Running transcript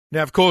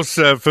Now, of course,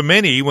 for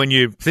many, when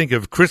you think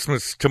of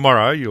Christmas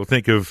tomorrow, you'll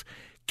think of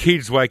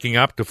kids waking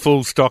up to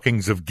full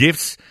stockings of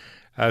gifts,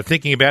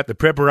 thinking about the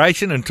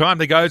preparation and time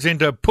that goes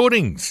into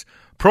puddings,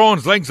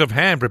 prawns, legs of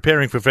ham,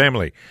 preparing for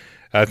family,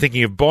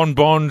 thinking of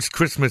bonbons,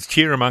 Christmas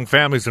cheer among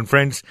families and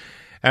friends.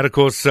 And, of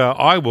course,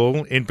 I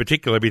will, in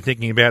particular, be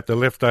thinking about the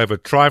leftover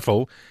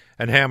trifle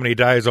and how many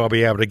days I'll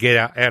be able to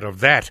get out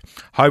of that.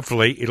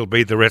 Hopefully, it'll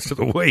be the rest of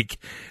the week.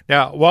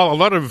 Now, while a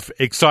lot of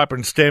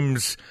excitement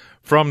stems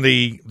from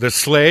the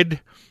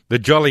sled, the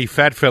jolly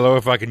fat fellow,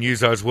 if I can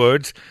use those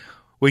words,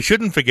 we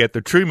shouldn't forget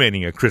the true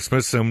meaning of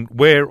Christmas and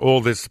where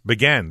all this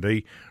began,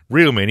 the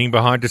real meaning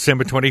behind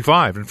December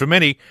 25. And for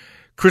many,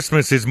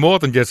 Christmas is more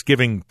than just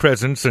giving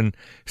presents and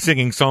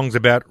singing songs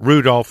about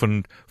Rudolph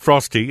and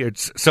Frosty.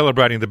 It's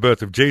celebrating the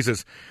birth of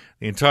Jesus,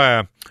 the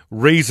entire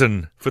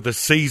reason for the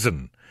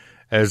season,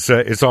 as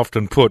is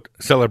often put,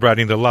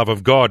 celebrating the love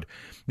of God.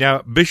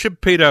 Now,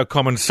 Bishop Peter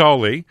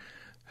Comensoli,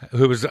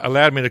 who has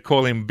allowed me to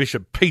call him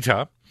Bishop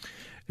Peter,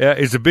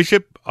 is a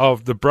bishop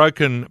of the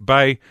Broken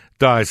Bay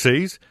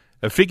Diocese,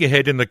 a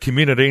figurehead in the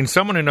community and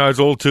someone who knows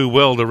all too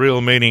well the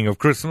real meaning of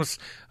Christmas.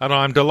 And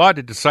I'm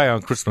delighted to say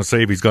on Christmas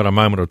Eve he's got a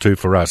moment or two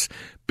for us.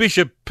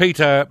 Bishop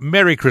Peter,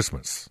 Merry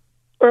Christmas.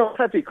 Well,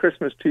 happy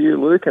Christmas to you,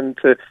 Luke, and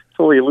to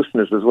all your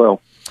listeners as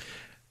well.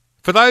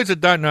 For those that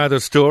don't know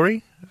the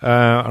story,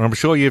 and I'm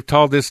sure you've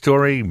told this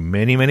story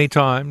many, many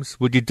times,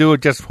 would you do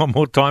it just one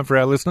more time for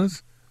our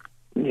listeners?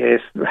 Yes,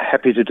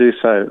 happy to do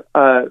so.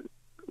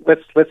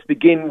 Let's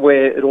begin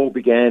where it all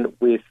began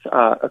with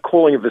a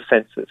calling of the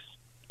census.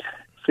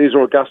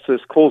 Caesar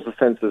Augustus calls the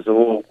census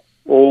of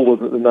all of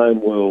the known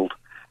world.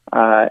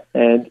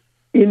 And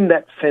in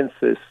that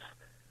census,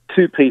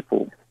 two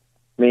people,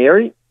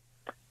 Mary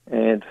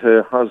and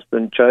her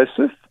husband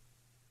Joseph,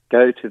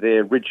 go to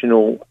their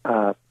original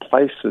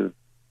place of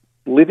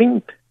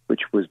living,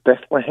 which was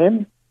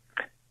Bethlehem.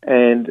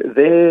 And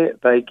there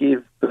they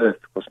give birth,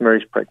 because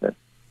Mary's pregnant.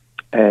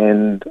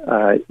 And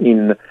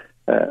in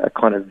a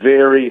kind of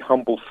very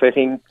humble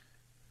setting,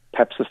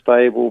 perhaps a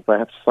stable,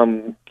 perhaps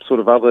some sort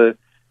of other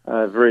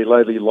very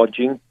lowly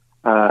lodging,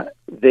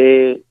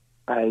 there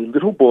a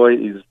little boy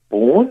is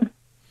born.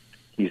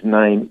 His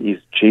name is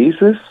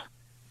Jesus,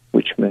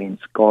 which means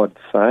God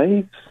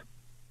saves.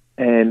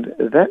 And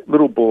that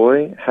little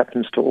boy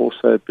happens to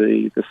also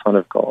be the Son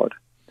of God.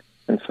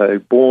 And so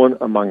born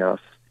among us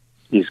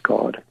is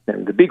God.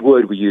 And the big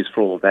word we use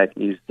for all of that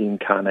is the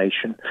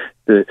incarnation,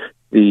 the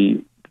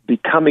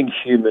becoming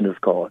human of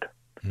God.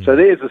 So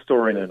there's the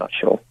story in a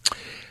nutshell.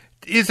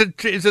 Is it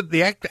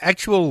the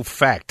actual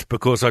fact,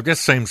 because I've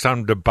just seen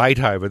some debate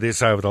over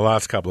this over the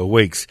last couple of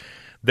weeks,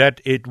 that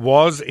it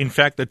was, in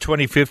fact, the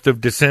 25th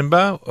of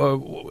December?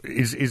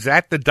 Is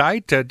that the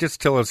date?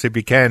 Just tell us, if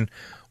you can,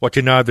 what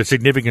you know of the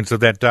significance of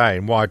that day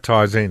and why it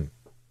ties in.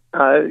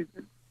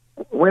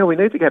 Well, we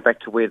need to go back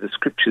to where the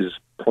scriptures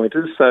point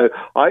us. So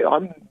I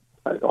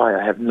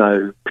have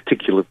no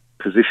particular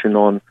position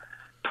on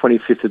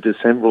 25th of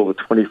December or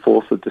the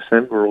 24th of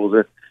December or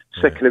the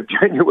 2nd of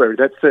January.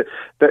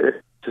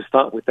 To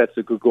start with, that's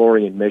a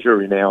Gregorian measure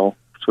in our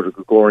sort of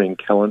Gregorian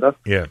calendar.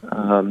 Yeah.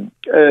 That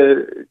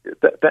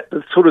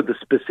sort of the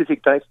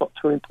specific date's not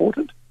too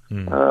important.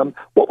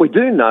 What we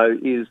do know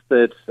is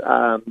that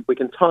we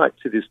can tie it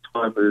to this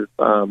time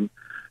of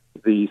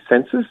the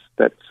census.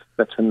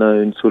 That's a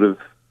known sort of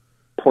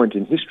point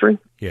in history.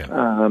 Yeah.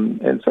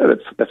 And so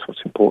that's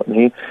what's important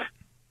here.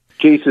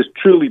 Jesus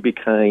truly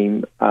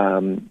became.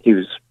 He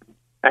was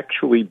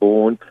actually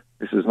born.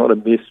 This is not a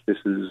myth. This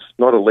is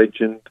not a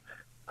legend.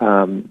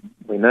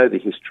 We know the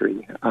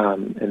history,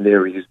 and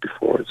there he is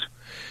before us.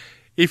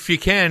 If you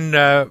can,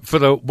 for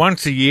the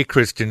once-a-year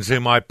Christians who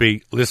might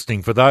be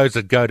listening, for those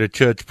that go to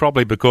church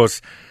probably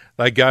because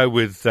they go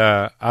with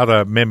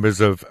other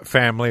members of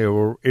family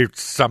or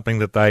it's something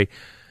that they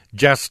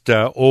just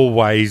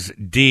always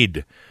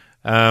did,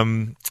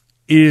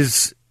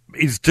 is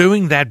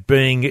doing that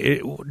being,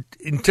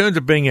 in terms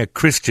of being a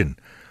Christian,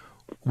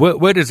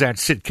 where does that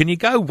sit? Can you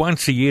go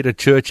once a year to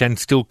church and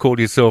still call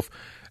yourself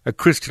a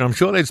Christian? I'm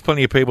sure there's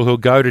plenty of people who'll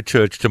go to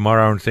church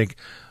tomorrow and think,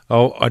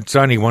 oh, it's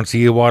only once a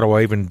year, why do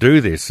I even do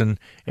this? And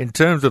in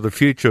terms of the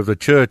future of the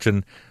church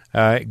and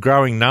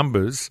growing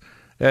numbers,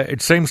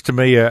 it seems to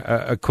me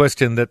a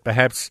question that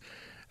perhaps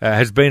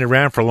has been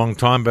around for a long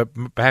time, but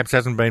perhaps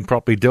hasn't been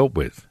properly dealt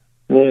with.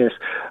 Yes.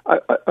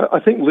 I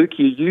think, Luke,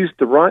 you used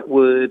the right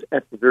word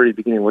at the very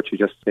beginning of what you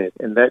just said,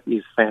 and that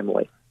is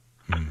family.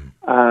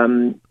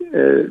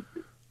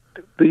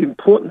 The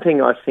important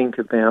thing, I think,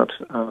 about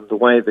the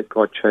way that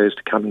God chose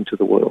to come into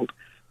the world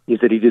is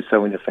that he did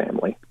so in a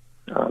family.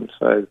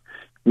 So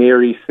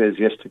Mary says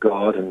yes to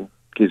God and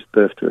gives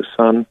birth to a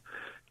son.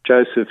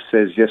 Joseph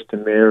says yes to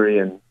Mary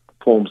and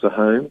forms a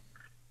home.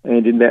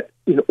 And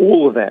in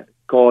all of that,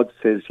 God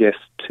says yes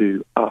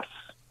to us,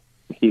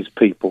 his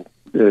people,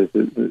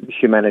 the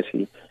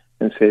humanity,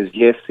 and says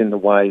yes in the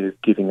way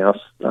of giving us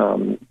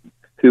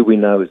who we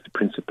know as the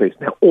Prince of Peace.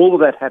 Now, all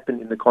of that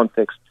happened in the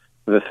context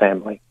of a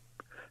family.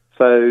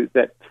 So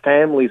that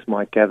families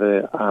might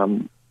gather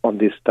on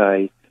this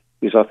day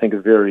is, I think, a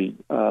very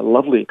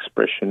lovely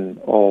expression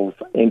of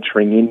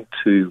entering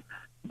into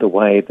the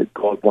way that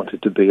God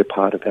wanted to be a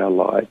part of our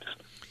lives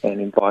and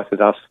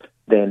invited us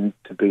then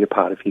to be a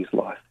part of his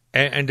life.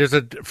 And does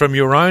it, from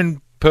your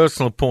own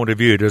personal point of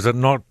view, does it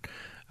not,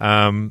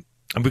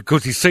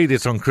 because you see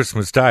this on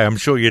Christmas Day, I'm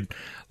sure you'd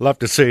love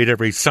to see it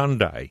every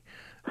Sunday.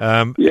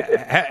 How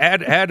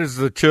does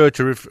the church,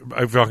 or if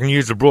I can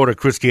use the broader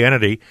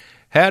Christianity,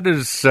 how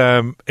does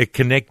it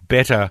connect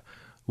better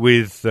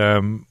with,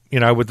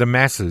 with the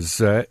masses?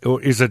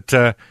 Or is it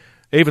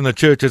even the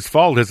church's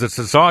fault? Is it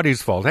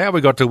society's fault? How have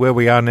we got to where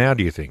we are now,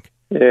 do you think?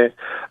 Yeah.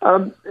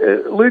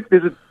 Luke,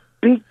 there's a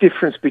big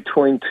difference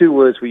between two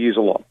words we use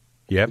a lot.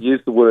 Yep. We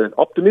use the word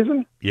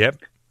optimism. Yep.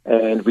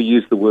 And we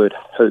use the word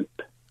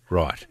hope.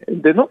 Right.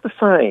 They're not the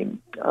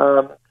same.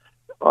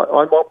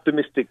 I'm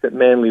optimistic that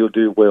Manly will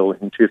do well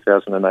in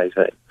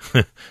 2018.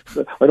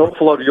 An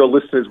awful lot of your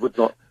listeners would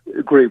not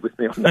agree with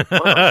me on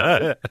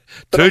that.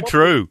 Too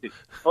true.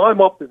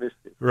 I'm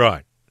optimistic.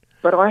 Right.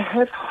 But I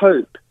have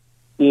hope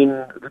in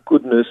the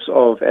goodness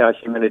of our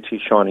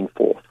humanity shining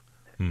forth.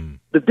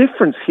 The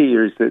difference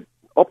here is that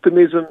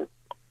optimism,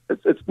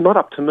 it's not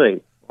up to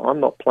me. I'm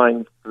not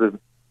playing for the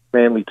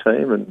Manly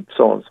team and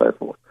so on and so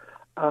forth.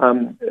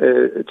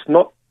 It's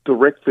not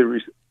directly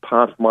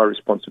part of my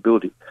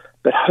responsibility.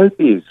 But hope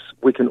is,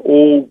 we can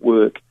all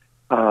work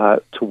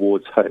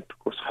towards hope. Of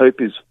course, hope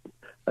is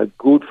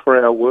good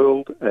for our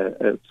world,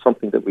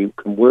 something that we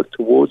can work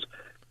towards,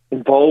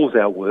 involves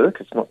our work.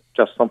 It's not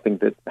just something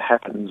that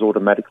happens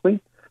automatically.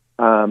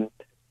 And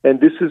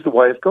this is the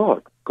way of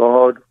God.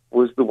 God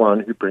was the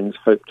one who brings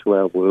hope to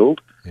our world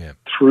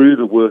through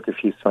the work of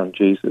his son,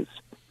 Jesus.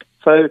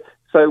 So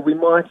we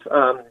might,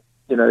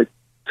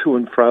 to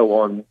and fro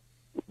on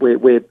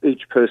where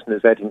each person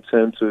is at in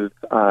terms of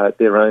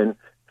their own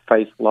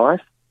faith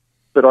life.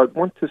 But I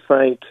want to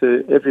say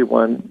to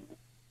everyone,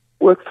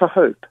 work for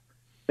hope.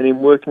 And in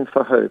working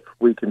for hope,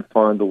 we can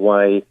find the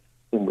way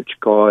in which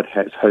God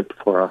has hope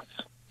for us.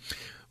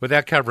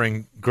 Without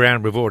covering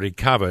ground we've already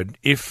covered,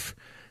 if,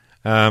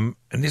 and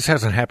this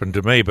hasn't happened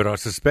to me, but I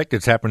suspect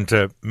it's happened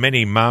to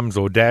many mums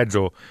or dads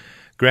or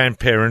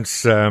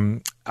grandparents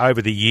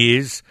over the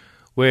years,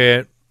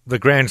 where the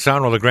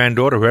grandson or the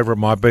granddaughter, whoever it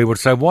might be, would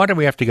say, why do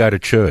we have to go to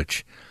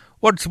church?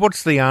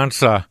 What's the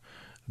answer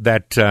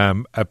that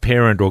a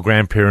parent or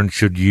grandparent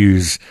should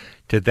use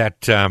to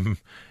that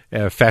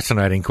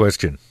fascinating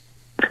question?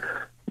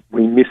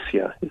 We miss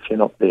you if you're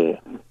not there.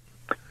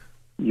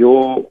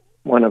 You're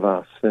one of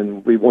us,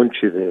 and we want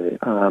you there.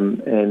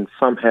 And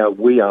somehow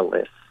we are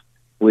less.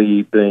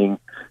 We being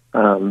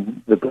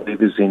the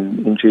believers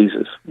in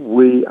Jesus,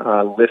 we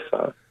are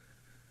lesser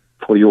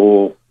for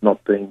your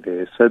not being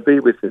there. So be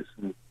with us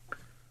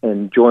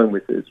and join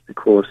with us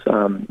because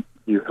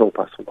you help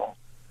us along.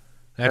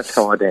 That's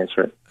how I'd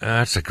answer it.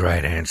 That's a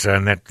great answer,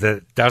 and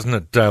that doesn't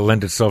it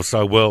lend itself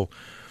so well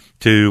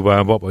to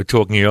what we were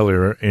talking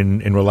earlier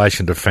in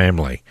relation to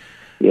family.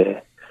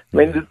 Yeah. I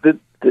mean,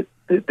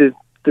 the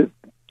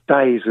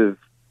days of,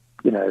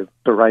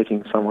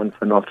 berating someone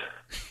for not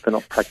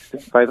practicing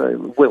faith are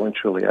well and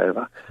truly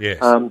over. Yes.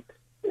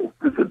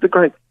 The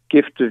great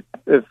gift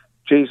of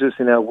Jesus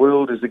in our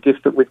world is a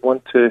gift that we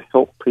want to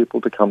help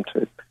people to come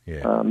to,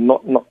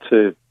 not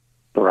to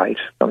berate.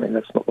 I mean,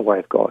 that's not the way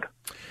of God.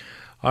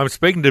 I'm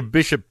speaking to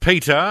Bishop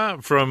Peter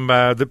from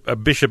a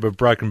Bishop of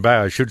Broken Bay,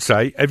 I should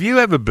say. Have you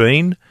ever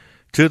been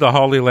to the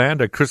Holy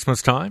Land at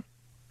Christmas time?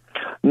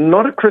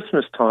 Not at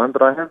Christmas time,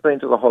 but I have been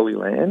to the Holy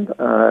Land,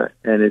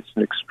 and it's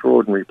an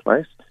extraordinary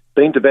place.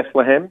 Been to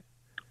Bethlehem,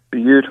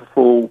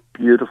 beautiful,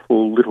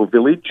 beautiful little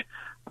village,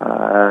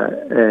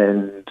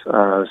 and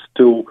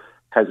still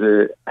has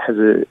a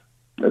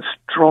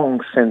strong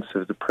sense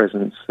of the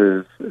presence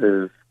of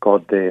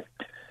God there.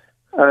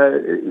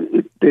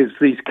 There's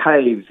these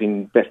caves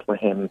in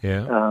Bethlehem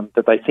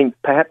that they think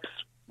perhaps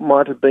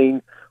might have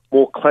been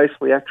more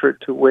closely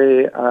accurate to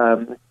where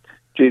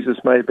Jesus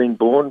may have been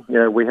born.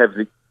 We have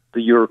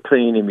the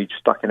European image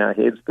stuck in our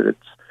heads, but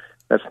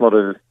that's not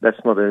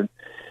an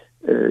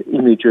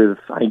image of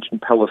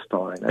ancient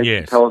Palestine.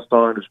 Ancient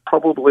Palestine is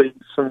probably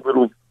some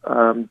little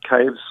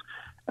caves.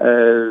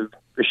 The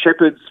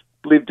shepherds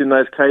lived in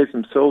those caves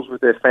themselves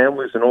with their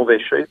families and all their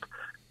sheep.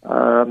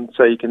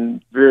 So you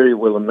can very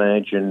well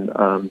imagine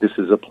this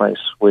is a place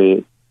where,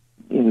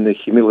 in the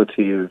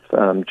humility of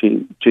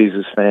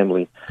Jesus'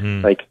 family,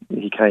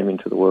 he came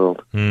into the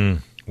world.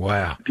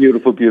 Wow.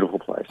 Beautiful, beautiful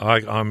place.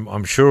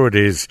 I'm sure it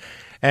is.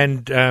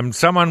 And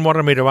someone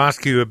wanted me to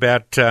ask you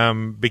about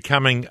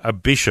becoming a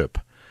bishop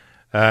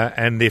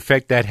and the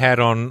effect that had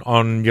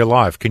on your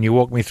life. Can you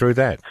walk me through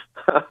that?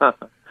 I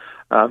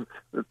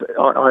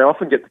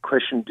often get the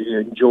question, do you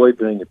enjoy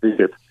being a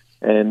bishop?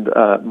 And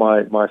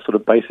my sort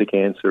of basic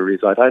answer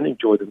is I don't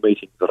enjoy the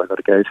meetings that I've got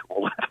to go to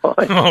all the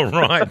time. Oh,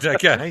 right,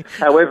 okay.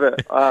 However,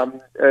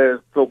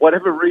 for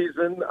whatever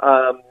reason,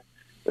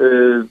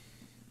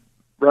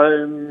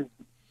 Rome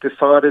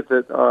decided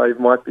that I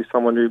might be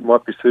someone who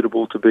might be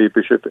suitable to be a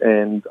bishop,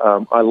 and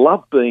I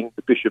love being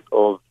the bishop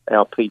of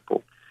our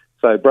people.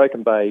 So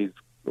Broken Bay is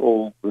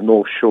all the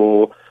North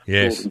Shore,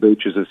 Yes. northern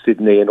beaches of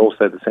Sydney, and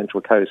also the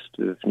central coast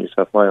of New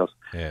South Wales.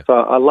 Yeah. So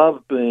I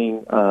love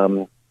being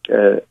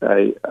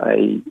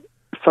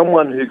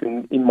someone who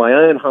can, in my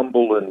own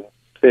humble and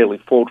fairly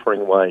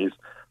faltering ways,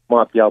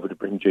 might be able to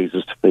bring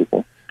Jesus to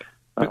people.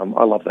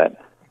 I love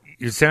that.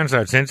 You sound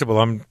so sensible.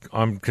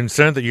 I'm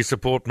concerned that you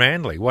support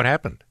Manly. What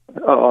happened?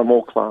 I'm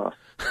all class.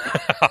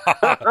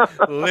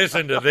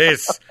 Listen to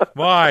this.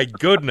 My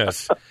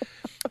goodness.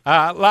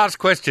 Last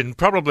question,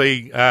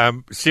 probably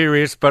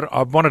serious, but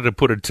I wanted to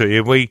put it to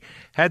you. We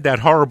had that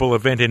horrible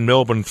event in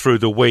Melbourne through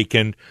the week,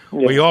 and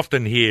we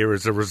often hear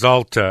as a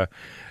result a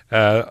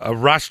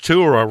rush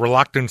to or a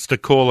reluctance to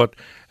call it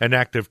an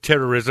act of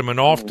terrorism, and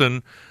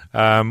often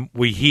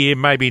we hear,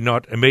 maybe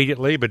not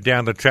immediately, but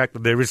down the track,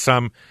 that there is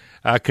some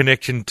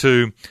connection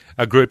to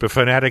a group of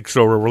fanatics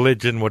or a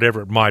religion,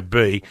 whatever it might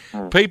be.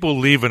 People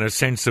live in a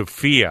sense of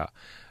fear.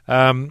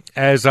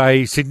 As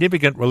a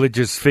significant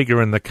religious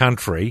figure in the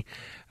country,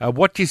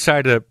 what do you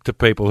say to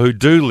people who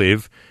do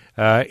live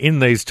in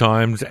these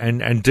times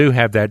and do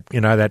have that,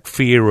 that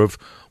fear of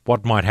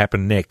what might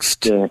happen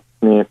next? Yeah.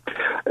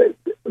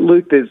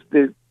 Luke, there's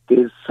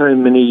so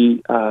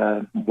many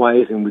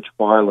ways in which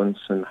violence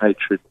and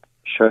hatred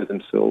show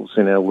themselves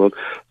in our world.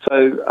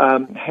 So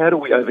how do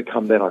we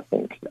overcome that, I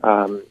think?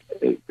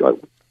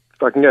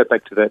 If I can go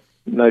back to that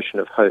notion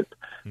of hope,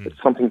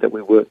 it's something that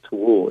we work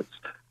towards.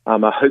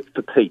 A hope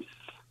for peace.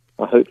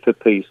 A hope for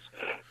peace.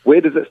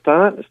 Where does it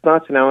start? It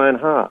starts in our own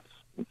hearts.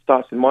 It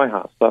starts in my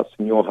heart. It starts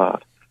in your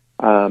heart.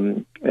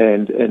 And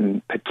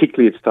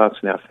particularly it starts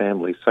in our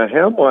families. So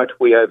how might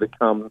we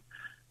overcome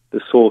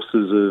the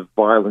sources of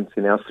violence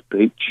in our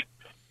speech,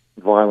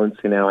 violence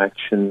in our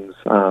actions,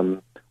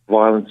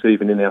 violence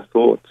even in our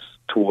thoughts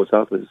towards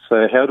others?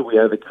 So how do we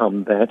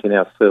overcome that in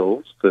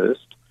ourselves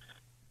first?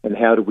 And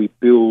how do we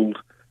build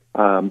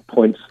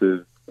points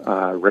of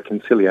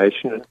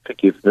reconciliation and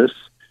forgiveness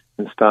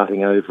and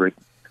starting over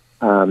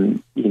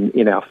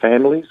in our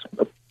families?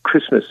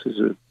 Christmas is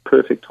a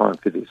perfect time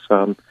for this.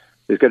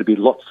 There's going to be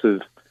lots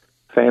of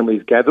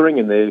families gathering,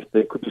 and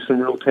there could be some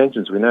real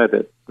tensions. We know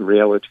that the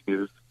reality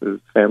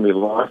of family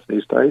life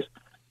these days.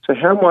 So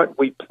how might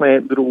we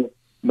plant little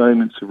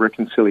moments of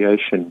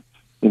reconciliation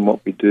in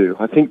what we do?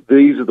 I think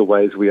these are the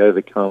ways we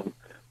overcome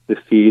the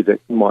fear that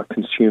might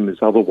consume us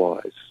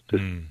otherwise. To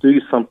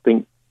do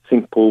something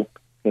simple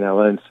in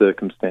our own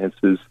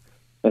circumstances,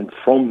 and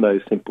from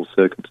those simple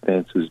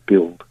circumstances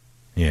build.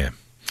 Yeah.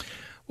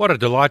 What a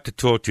delight to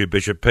talk to you,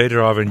 Bishop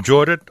Peter. I've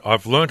enjoyed it.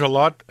 I've learnt a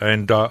lot,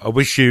 and I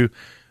wish you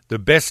the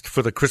best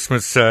for the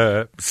Christmas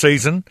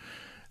season.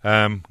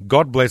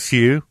 God bless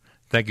you.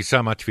 Thank you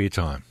so much for your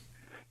time.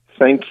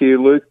 Thank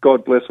you, Luke.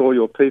 God bless all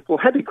your people.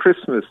 Happy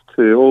Christmas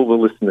to all the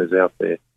listeners out there.